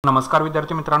नमस्कार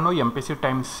विद्यार्थी मित्रांनो, एमपीएससी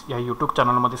टाइम्स या यूट्यूब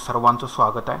चॅनलमध्ये सर्वांचं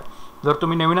स्वागत आहे। जर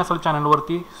तुम्ही नवीन असाल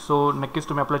चॅनलवरती सो नक्कीच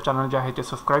तुम्ही आपलं चॅनल जे आहे ते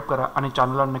सबस्क्राइब करा आणि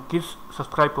चॅनलला नक्कीच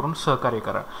सबस्क्राइब करून सहकार्य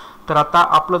करा। तर आता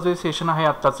आपलं जे सेशन आहे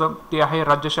आत्ताचं ते आहे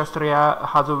राज्यशास्त्र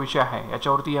हा जो विषय आहे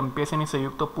याच्यावरती एमपीएससी आणि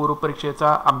संयुक्त पूर्व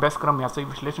परीक्षेचा अभ्यासक्रम याचं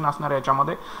विश्लेषण असणार आहे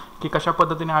याच्यामध्ये की कशा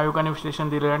पद्धतीने आयोगाने विश्लेषण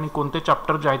दिले आणि कोणते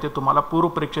चॅप्टर जे आहे ते तुम्हाला पूर्व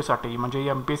परीक्षेसाठी म्हणजे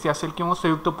एमपीएससी असेल किंवा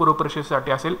संयुक्त पूर्व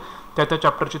परीक्षेसाठी असेल त्या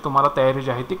चॅप्टरची तुम्हाला तयारी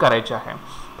जी आहे ती करायची आहे।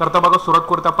 तर आता बघा सुरुवात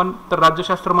करूत आपण। तर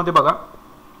राज्यशास्त्रामध्ये बघा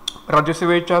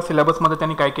राज्यसेवेच्या सिलेबसमध्ये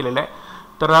त्यांनी काय केलेलं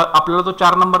आहे तर आपल्याला जो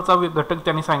 4 नंबरचा घटक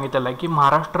त्यांनी सांगितलेला आहे की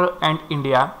महाराष्ट्र अँड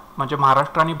इंडिया म्हणजे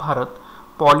महाराष्ट्र आणि भारत,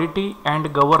 पॉलिटी अँड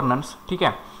गव्हर्नन्स, ठीक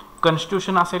आहे,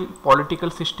 कॉन्स्टिट्यूशन असेल, पॉलिटिकल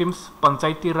सिस्टीम्स,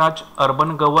 पंचायती राज,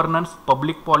 अर्बन गव्हर्नन्स,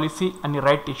 पब्लिक पॉलिसी आणि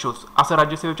राईट इश्यूज असं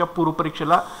राज्यसेवेच्या पूर्व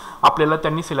परीक्षेला आपल्याला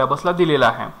त्यांनी सिलेबसला दिलेला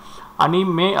आहे। आणि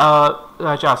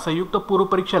संयुक्त पूर्व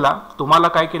परीक्षेला तुम्हाला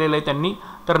काय केलेलं आहे त्यांनी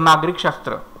तर नागरिक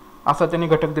शास्त्र असं त्यांनी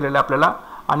घटक दिलेला आहे आपल्याला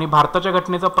आणि भारताच्या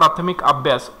घटनेचा प्राथमिक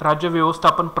अभ्यास, राज्य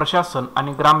व्यवस्थापन प्रशासन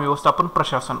आणि ग्राम व्यवस्थापन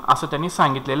प्रशासन असं त्यांनी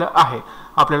सांगितलेलं आहे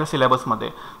आपल्याला सिलेबसमध्ये।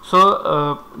 सो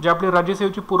जे आपली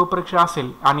राज्यसेवेची पूर्व परीक्षा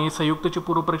असेल आणि संयुक्तची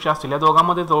पूर्व परीक्षा असेल या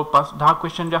दोघांमध्ये जवळपास 10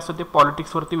 क्वेश्चन जे असतात ते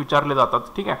पॉलिटिक्सवरती विचारले जातात,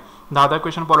 ठीक आहे, 10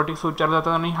 क्वेश्चन पॉलिटिक्स विचारले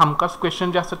जातात आणि हमखास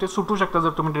क्वेश्चन जे असतात ते सुटू शकतात जर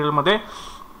तुम्ही डिटेलमध्ये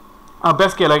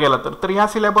अभ्यास केला गेला तर ह्या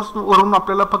सिलेबसवरून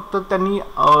आपल्याला फक्त त्यांनी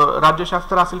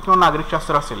राज्यशास्त्र असेल किंवा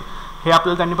नागरिकशास्त्र असेल हे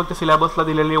आपल्याला त्यांनी फक्त सिलेबसला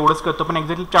दिलेले एवढंच कळतं, पण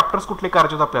एक्झॅक्टली चॅप्टर्स कुठले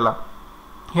करायचे आहेत आपल्याला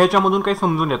ह्याच्यामधून काही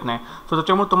समजून येत नाही। सो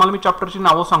त्याच्यामुळे तुम्हाला मी चॅप्टरची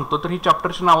नावं सांगतो तर ही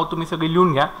चॅप्टरची नावं तुम्ही सगळी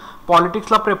लिहून घ्या।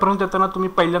 पॉलिटिक्सला प्रेफरन्स देताना तुम्ही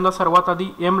पहिल्यांदा सर्वात आधी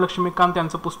एम लक्ष्मीकांत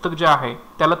यांचं पुस्तक जे आहे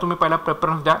त्याला तुम्ही पहिला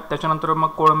प्रेफरन्स द्या, त्याच्यानंतर मग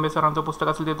कोळंबे सरांचं पुस्तक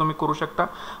असेल ते तुम्ही करू शकता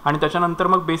आणि त्याच्यानंतर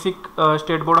मग बेसिक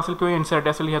स्टेट बोर्ड असेल किंवा एनसीईआरटी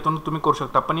असेल ह्यातून तुम्ही करू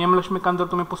शकता। पण एम लक्ष्मीकांत जर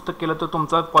तुम्ही पुस्तक केलं तर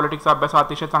तुमचा पॉलिटिक्सचा अभ्यास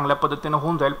अतिशय चांगल्या पद्धतीने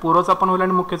होऊन जाईल, पूर्वचा पण होईल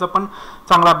आणि मुख्यचा पण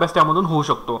चांगला अभ्यास त्यामधून होऊ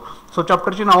शकतो। सो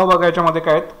चॅप्टरची नावं बघा याच्यामध्ये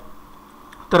काय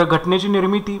आहेत तर घटनेची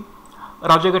निर्मिती,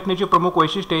 राज्यघटनेची प्रमुख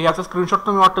वैशिष्ट्ये याचा स्क्रीनशॉट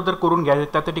तुम्ही वाटतं तर करून घ्या,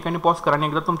 त्या ठिकाणी पॉज करा आणि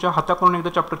एकदा तुमच्या हाताकडून एकदा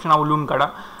चॅप्टरचे नाव लिहून काढा।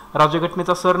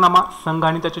 राज्यघटनेचा सरनामा, संघ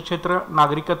आणि त्याचे क्षेत्र,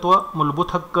 नागरिकत्व,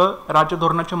 मूलभूत हक्क, राज्य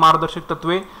धोरणाचे मार्गदर्शक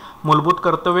तत्वे, मूलभूत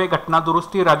कर्तव्ये, घटना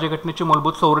दुरुस्ती, राज्यघटनेची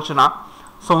मूलभूत संरचना,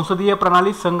 संसदीय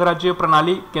प्रणाली, संघराज्य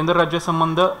प्रणाली, केंद्र राज्य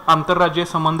संबंध, आंतरराज्यीय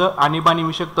संबंध, आणीबाणी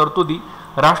विषयक तरतुदी,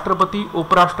 राष्ट्रपती,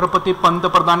 उपराष्ट्रपती,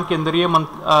 पंतप्रधान, केंद्रीय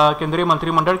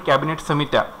मंत्रिमंडळ, कॅबिनेट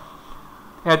समित्या।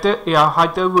 हा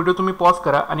व्हिडिओ तुम्ही पॉज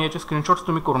करा आणि याचे स्क्रीनशॉट्स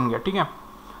तुम्ही करून घ्या, ठीक आहे।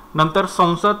 नंतर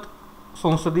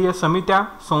संसदीय समित्या,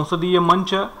 संसदीय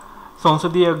मंच,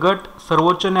 संसदीय गट,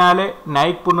 सर्वोच्च न्यायालय,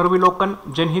 न्यायिक पुनर्विलोकन,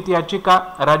 जनहित याचिका,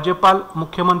 राज्यपाल,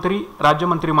 मुख्यमंत्री, राज्य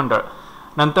मंत्रिमंडळ,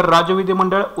 नंतर राज्य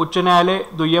विधिमंडळ, उच्च न्यायालय,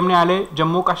 दुय्यम न्यायालय,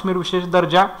 जम्मू काश्मीर विशेष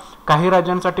दर्जा, काही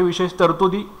राज्यांसाठी विशेष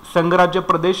तरतुदी, संघराज्य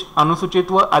प्रदेश,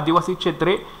 अनुसूचित व आदिवासी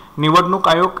क्षेत्रे, निवडणूक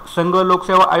आयोग, संघ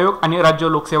लोकसेवा आयोग आणि राज्य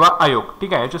लोकसेवा आयोग,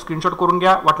 ठीक आहे। याचे स्क्रीनशॉट करून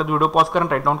घ्या, वाटलं व्हिडिओ पॉज करून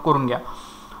राईट डाऊन करून घ्या।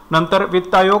 नंतर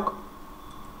वित्त आयोग,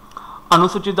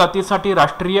 अनुसूचित जातीसाठी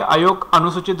राष्ट्रीय आयोग,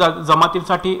 अनुसूचित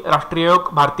जमातींसाठी राष्ट्रीय आयोग,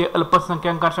 भारतीय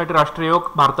अल्पसंख्याकांसाठी राष्ट्रीय आयोग,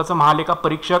 भारताचा महालेखा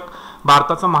परीक्षक,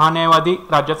 भारताचा महान्यायवादी,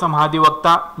 राज्याचा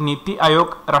महाधिवक्ता, नीती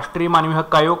आयोग, राष्ट्रीय मानवी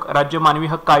हक्क आयोग, राज्य मानवी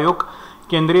हक्क आयोग,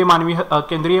 केंद्रीय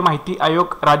माहिती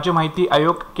आयोग, राज्य माहिती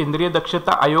आयोग, केंद्रीय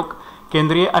दक्षता आयोग,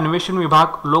 केंद्रीय अन्वेषण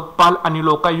विभाग, लोकपाल आणि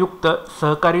लोकायुक्त,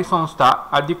 सहकारी संस्था,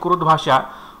 अधिकृत भाषा,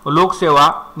 लोकसेवा,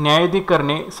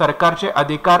 न्यायाधिकरणे, सरकारचे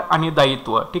अधिकार आणि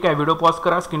दायित्व, ठीक आहे। व्हिडिओ पॉज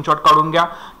करा, स्क्रीनशॉट काढून घ्या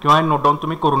किंवा नोट डाऊन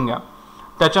तुम्ही करून घ्या।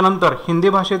 त्याच्यानंतर हिंदी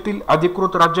भाषेतील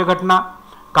अधिकृत राज्यघटना,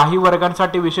 काही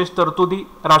वर्गांसाठी विशेष तरतुदी,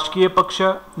 राजकीय पक्ष,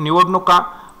 निवडणुका,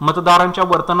 मतदारांच्या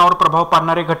वर्तनावर प्रभाव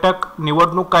पाडणारे घटक,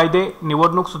 निवडणूक कायदे,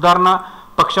 निवडणूक सुधारणा,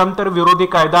 पक्षांतर विरोधी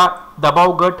कायदा,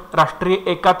 दबाव गट, राष्ट्रीय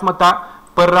एकात्मता,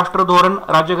 परराष्ट्र धोरण,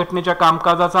 राज्यघटनेच्या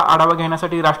कामकाजाचा आढावा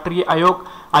घेण्यासाठी राष्ट्रीय आयोग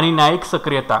आणि न्यायिक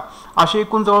सक्रियता, असे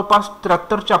एकूण जवळपास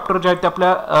 73 चॅप्टर जे आहेत ते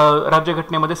आपल्या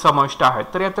राज्यघटनेमध्ये समाविष्ट आहेत।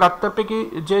 तर या 73 पैकी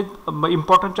जे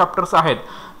इम्पॉर्टंट चॅप्टर्स आहेत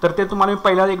तर ते तुम्हाला मी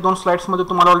पहिल्या 1-2 स्लाइड्समध्ये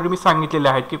तुम्हाला ऑलरेडी मी सांगितलेले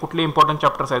आहेत की कुठले इम्पॉर्टंट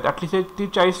चॅप्टर्स आहेत। ॲटलीस्ट ती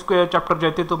 40 चॅप्टर जे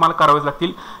आहेत ते तुम्हाला करावेच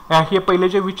लागतील। हे पहिले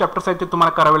जे 20 चॅप्टर्स आहेत ते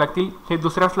तुम्हाला करावे लागतील। हे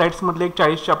दुसऱ्या स्लाइड्समधले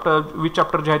 20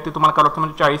 चॅप्टर जे आहेत ते तुम्हाला करावं लागतं,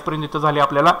 म्हणजे 40 पर्यंत इथं झाले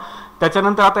आपल्याला।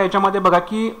 त्याच्यानंतर आता याच्यामध्ये बघा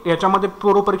की याच्यामध्ये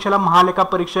पूर्व परीक्षेला महालेखा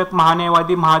परीक्षक,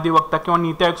 महान्यायवादी, महाधिवक्ता किंवा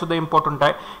नीती आयोग सुद्धा इम्पॉर्टंट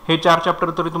आहे। हे 4 चॅप्टर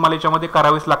तरी तुम्हाला याच्यामध्ये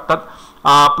करावेच लागतात,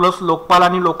 प्लस लोकपाल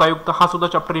आणि लोकायुक्त हा सुद्धा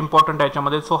चॅप्टर इम्पॉर्टंट आहे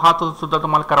याच्यामध्ये, सो हा सुद्धा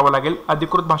तुम्हाला करावा लागेल।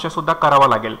 अधिकृत भाषा सुद्धा करावा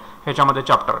लागेल ह्याच्यामध्ये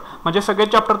चॅप्टर, म्हणजे सगळे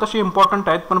चॅप्टर तसे इम्पॉर्टंट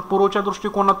आहेत। पण पूर्वच्या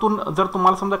दृष्टिकोनातून जर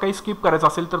तुम्हाला समजा काही स्किप करायचं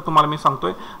असेल तर तुम्हाला मी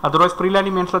सांगतोय, अदरवाईज प्रीला आणि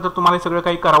मेन्सला तर तुम्हाला सगळं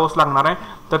काही करावंच लागणार आहे।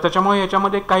 तर त्याच्यामुळे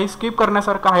याच्यामध्ये काही स्किप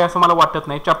करण्यासारखं आहे असं मला वाटत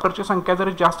नाही। चॅप्टरची संख्या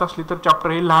जरी जास्त असली तर चॅप्टर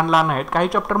हे लहान लहान आहेत, काही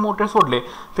चॅप्टर मोठे सोडले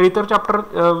तर इतर चॅप्टर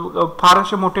फार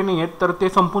असे मोठे नाही आहेत तर ते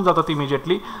संपून जातात इमिजिएटली।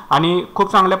 डेफिनेटली. आणि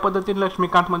खूप चांगल्या पद्धतीने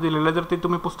लक्ष्मीकांतमध्ये दिलेलं, जर ते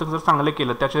तुम्ही पुस्तक जर चांगलं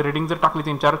केलं, त्याचे रिडिंग जर टाकली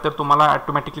 3-4, तर तुम्हाला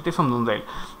ऑटोमॅटिकली ते समजून जाईल.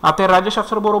 आता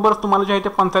राज्यशास्त्र बरोबरच तुम्हाला जे आहे ते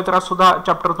पंचायत राज सुद्धा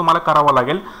चॅप्टर तुम्हाला करावा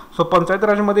लागेल. सो पंचायत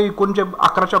राजमध्ये एकूण जे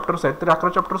 11 चॅप्टर्स आहेत, तर 11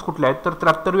 चॅप्टर्स कुठले आहेत, तर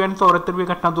 73वी आणि 74वी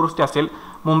घटना दुरुस्ती असेल,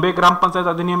 मुंबई ग्रामपंचायत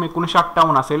अधिनियम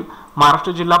 1958 असेल,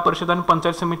 महाराष्ट्र जिल्हा परिषद आणि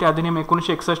पंचायत समिती अधिनियम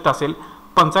 1961 असेल,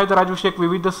 पंचायत राज विषयक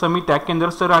विविध समित्या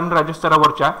केंद्रस्तर आणि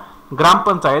राज्यस्तरावरच्या,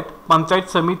 ग्रामपंचायत, पंचायत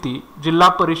समिती, जिल्हा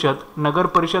परिषद, नगर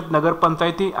परिषद,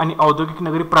 नगरपंचायती आणि औद्योगिक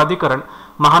नगरी प्राधिकरण,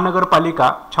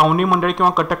 महानगरपालिका, छावणी मंडळे किंवा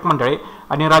कटक मंडळे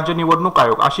आणि राज्य निवडणूक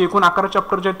आयोग, अशी एकूण 11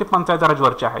 चॅप्टर जे आहेत ते पंचायत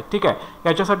राजवरचे आहेत. ठीक आहे.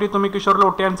 याच्यासाठी तुम्ही किशोर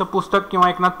लोटे यांचं पुस्तक किंवा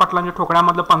एकनाथ पाटलांच्या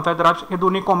ठोकळ्यामधलं पंचायत राज हे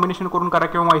दोन्ही कॉम्बिनेशन करून करा,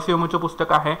 किंवा YCMचं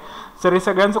पुस्तक आहे. तर हे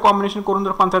सगळ्यांचं कॉम्बिनेशन करून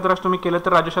जर पंचायत राज तुम्ही केलं,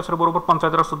 तर राज्यशास्त्र बरोबर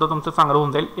पंचायत राज सुद्धा तुमचं चांगलं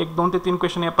होऊन जाईल. 1, 2 ते 3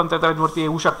 क्वेश्चन या पंचायत राजवरती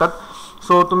येऊ शकतात.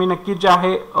 सो तुम्ही नक्कीच जे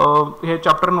आहे हे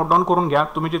चॅप्टर नोट डाऊन करून घ्या.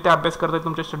 तुम्ही जिथे अभ्यास करताय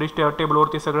तुमच्या स्टडी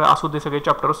टेबलवरती सगळं असू दे, सगळे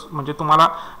चॅप्टर्स, म्हणजे तुम्हाला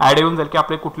आयडिया येऊन जाईल की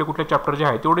आपले कुठले कुठले चॅप्टर जे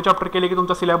आहेत. तेवढे चॅप्टर केले की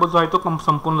तुमचा सिलेबस जो आहे तो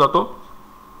संपून जातो.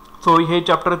 सो हे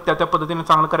चॅप्टर त्या पद्धतीने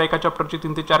चांगलं करा. एका चॅप्टरची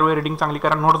 3 ते 4 वेळ रीडिंग चांगली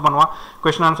करा, नोट्स बनवा,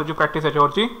 क्वेश्चन आन्सरची प्रॅक्टिस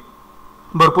याच्यावरची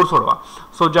भरपूर सोडवा.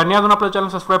 सो ज्यांनी अजून आपलं चॅनल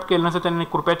सबस्क्राईब केलं नसेल त्यांनी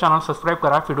कृपया चॅनल सबस्क्राईब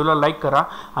करा, व्हिडिओला लाईक करा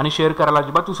आणि शेअर करायला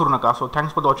अजिबात विसरू नका. So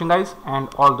thanks for watching guys and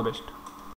all the best.